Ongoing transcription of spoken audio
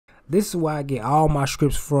This is where I get all my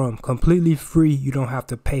scripts from, completely free. You don't have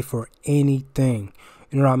to pay for anything.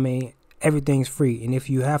 You know what I mean? Everything's free. And if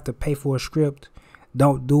you have to pay for a script,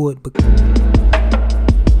 don't do it.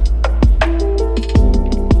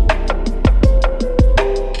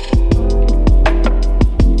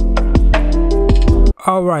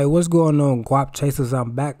 Alright, what's going on, Guap Chasers?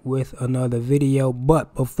 I'm back with another video.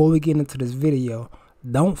 But before we get into this video,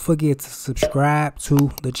 don't forget to subscribe to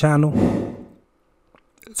the channel.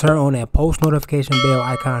 Turn on that post notification bell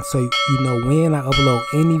icon so you know when I upload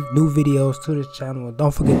any new videos to this channel. And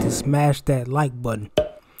don't forget to smash that like button.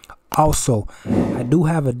 Also, I do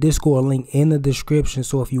have a Discord link in the description,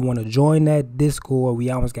 so if you want to join that Discord, we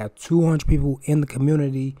almost got 200 people in the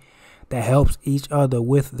community that helps each other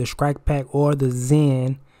with the Strike Pack or the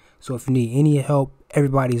Zen. So if you need any help,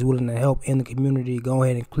 everybody's willing to help in the community. Go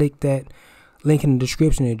ahead and click that link in the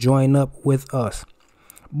description and join up with us.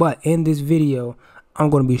 But in this video, I'm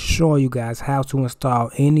going to be showing you guys how to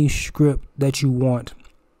install any script that you want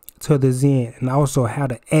to the Zen, and also how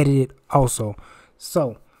to edit it also.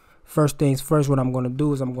 So first things first, what I'm going to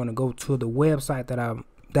do is I'm going to go to the website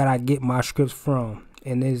that I get my scripts from,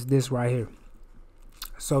 and it's this right here.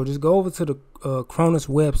 So just go over to the Cronus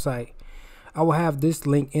website. I will have this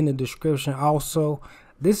link in the description also.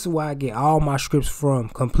 This is where I get all my scripts from,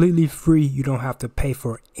 completely free. You don't have to pay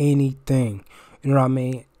for anything. You know what I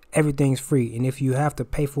mean? Everything's free. And if you have to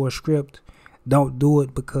pay for a script, don't do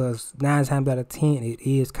it, because 9 times out of 10 it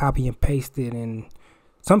is copy and pasted, and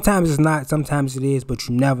sometimes it's not, sometimes it is, but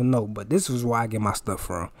you never know. But this is where I get my stuff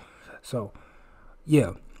from. So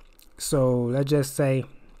yeah, so let's just say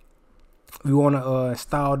we want to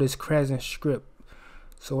install this Crescent script.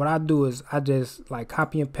 So what I do is I just like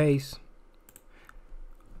copy and paste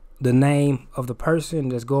the name of the person,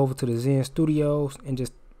 just go over to the Zen Studios and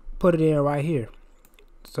just put it in right here.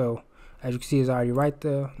 So as you can see, it's already right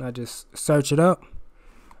there. And I just search it up,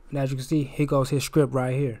 and as you can see, here goes his script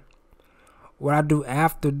right here. What I do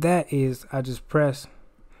after that is I just press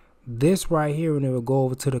this right here, and it will go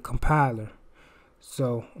over to the compiler.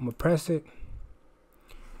 So I'm gonna press it,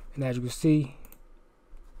 and as you can see,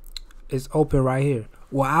 it's open right here.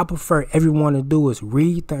 What I prefer everyone to do is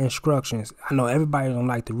read the instructions. I know everybody don't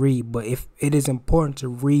like to read, but if it is important to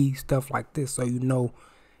read stuff like this, so you know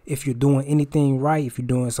if you're doing anything right, if you're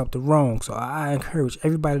doing something wrong. So I encourage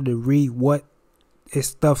everybody to read what this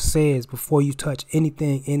stuff says before you touch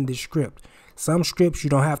anything in the script. Some scripts you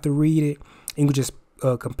don't have to read it, and you can just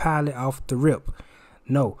compile it off the rip.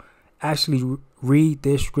 No, actually read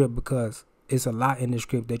this script, because it's a lot in the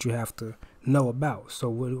script that you have to know about. So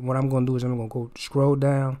what I'm going to do is I'm going to go scroll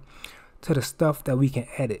down to the stuff that we can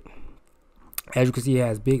edit. As you can see, it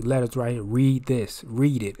has big letters right here. Read this,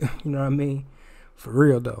 read it. You know what I mean? For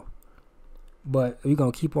real though. But we're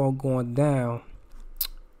going to keep on going down,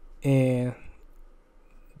 and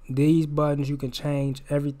these buttons, you can change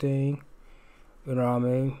everything. You know what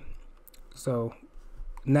I mean? So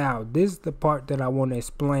now this is the part that I want to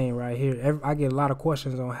explain right here. I get a lot of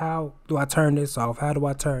questions on how do I turn this off? How do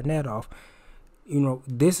I turn that off? You know,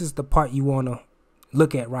 this is the part you want to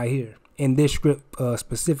look at right here in this script,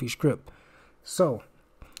 specific script. So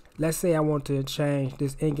let's say I want to change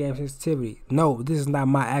this in-game sensitivity. No, this is not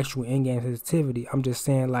my actual in-game sensitivity. I'm just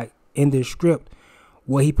saying, like, in this script,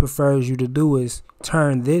 what he prefers you to do is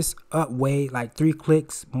turn this up way, like 3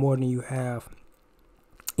 clicks more than you have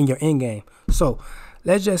in your in-game. So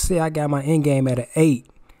let's just say I got my in-game at an 8.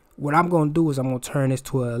 What I'm going to do is I'm going to turn this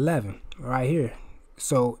to an 11 right here.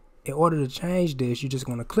 So in order to change this, you're just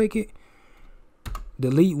going to click it,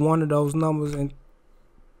 delete one of those numbers, and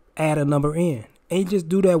add a number in. And you just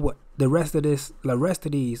do that with the rest of this, the rest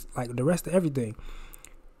of these, like the rest of everything.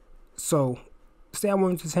 So say I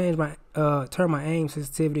wanted to change my turn my aim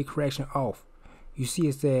sensitivity correction off. You see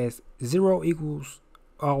it says 0 equals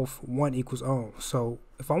off, 1 equals on. So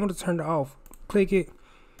if I want to turn it off, click it,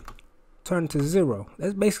 turn it to 0.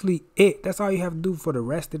 That's basically it. That's all you have to do for the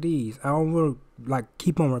rest of these. I don't really like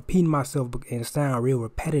keep on repeating myself and sound real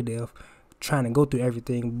repetitive trying to go through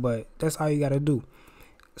everything, but that's all you got to do.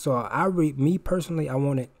 So me personally, I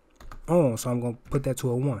want it on, so I'm going to put that to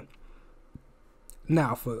a 1.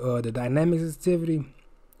 Now for the dynamic sensitivity,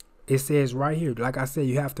 it says right here, like I said,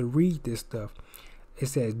 you have to read this stuff. It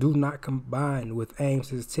says do not combine with aim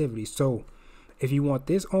sensitivity. So if you want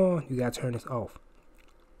this on, you got to turn this off.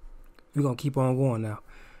 We're going to keep on going now.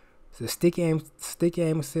 So stick aim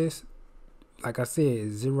assist, like I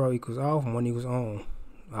said, 0 equals off, 1 equals on.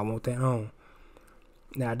 I want that on.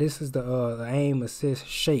 Now this is the aim assist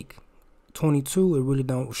shake. 22, it really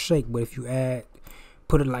don't shake, but if you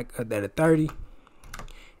put it like at a 30,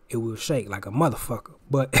 it will shake like a motherfucker.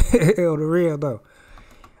 But the real though.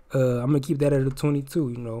 I'm gonna keep that at a 22.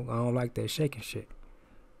 You know, I don't like that shaking shit.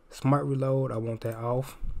 Smart reload, I want that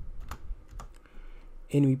off.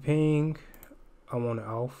 Enemy ping, I want it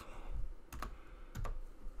off.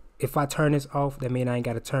 If I turn this off, that means I ain't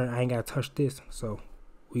gotta touch this. So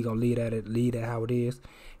we gonna leave that how it is.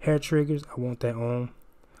 Hair triggers, I want that on.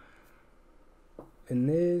 And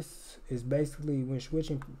this is basically when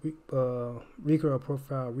switching recoil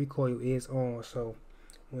profile, recoil is on. So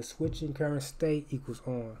when switching current state equals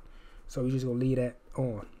on. So we just gonna leave that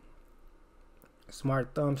on.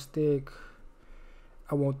 Smart thumbstick,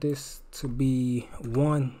 I want this to be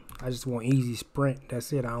 1. I just want easy sprint.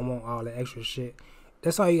 That's it. I don't want all the extra shit.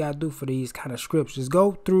 That's all you gotta do for these kind of scripts. Just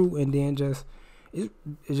go through and then just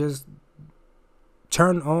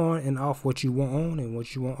turn on and off what you want on and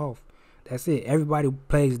what you want off. That's it. Everybody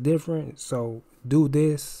plays different, so do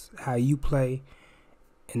this how you play,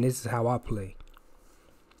 and this is how I play.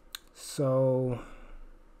 So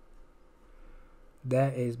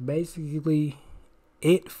that is basically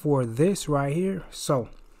it for this right here. So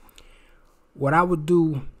what I would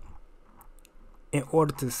do in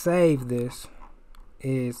order to save this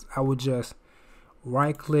is I would just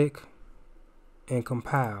right click and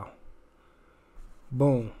compile.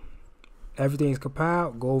 Boom, everything's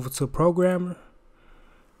compiled. Go over to programmer,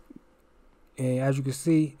 and as you can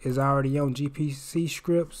see, it's already on GPC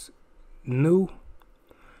Scripts new,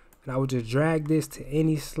 and I would just drag this to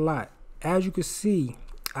any slot. As you can see,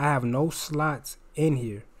 I have no slots in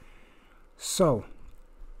here. So,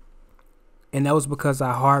 and that was because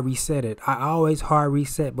I hard reset it. I always hard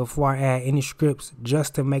reset before I add any scripts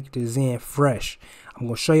just to make the Zen fresh. I'm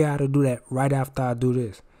gonna show you how to do that right after I do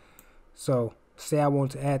this. So say I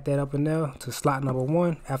want to add that up in there to slot number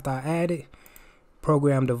 1. After I add it,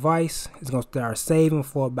 program device is gonna start saving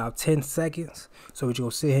for about 10 seconds. So we're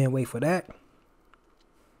gonna sit here and wait for that.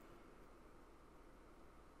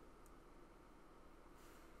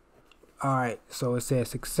 Alright, so it says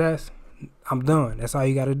success. I'm done. That's all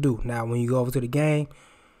you gotta do. Now when you go over to the game,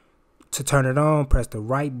 to turn it on, press the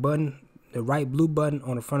right button, the right blue button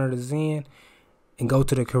on the front of the Zen, and go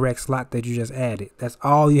to the correct slot that you just added. That's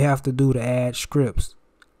all you have to do to add scripts.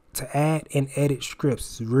 To add and edit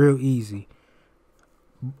scripts is real easy.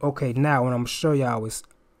 Okay, now what I'm gonna show y'all is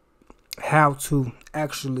how to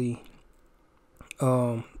actually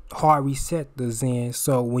hard reset the Zen,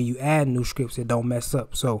 so when you add new scripts it don't mess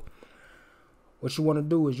up. So what you want to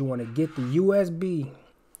do is you want to get the USB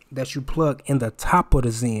that you plug in the top of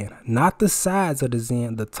the Zen, not the sides of the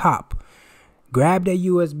Zen, the top. Grab that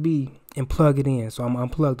USB and plug it in. So I'm gonna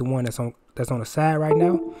unplug the one that's on the side right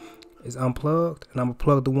now. It's unplugged, and I'm gonna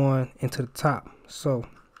plug the one into the top. So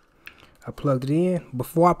I plugged it in.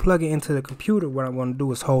 Before I plug it into the computer, what I'm gonna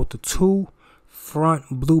do is hold the 2 front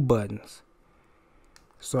blue buttons.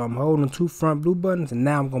 So I'm holding 2 front blue buttons, and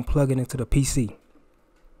now I'm gonna plug it into the PC.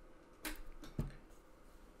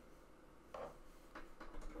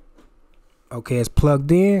 Okay, it's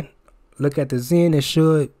plugged in. Look at the Zen. It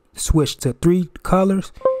should switch to 3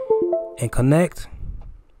 colors and connect.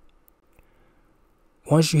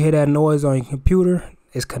 Once you hear that noise on your computer,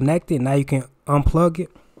 it's connected. Now you can unplug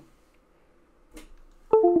it.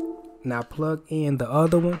 Now plug in the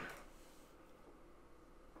other one.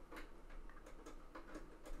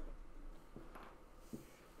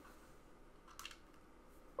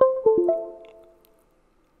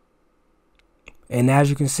 And as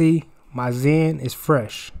you can see, my Zen is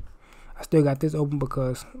fresh. I still got this open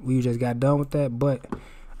because we just got done with that, but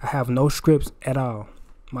I have no scripts at all.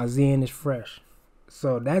 My Zen is fresh.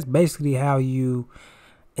 So that's basically how you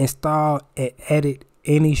install and edit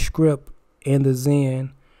any script in the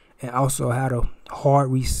Zen, and also how to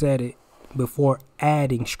hard reset it before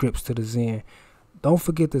adding scripts to the Zen. Don't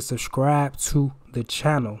forget to subscribe to the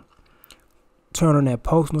channel. Turn on that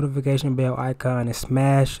post notification bell icon and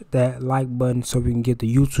smash that like button so we can get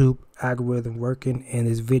the YouTube algorithm working and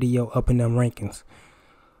this video up in them rankings.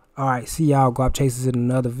 Alright, see y'all guap chasers in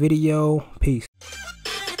another video. Peace.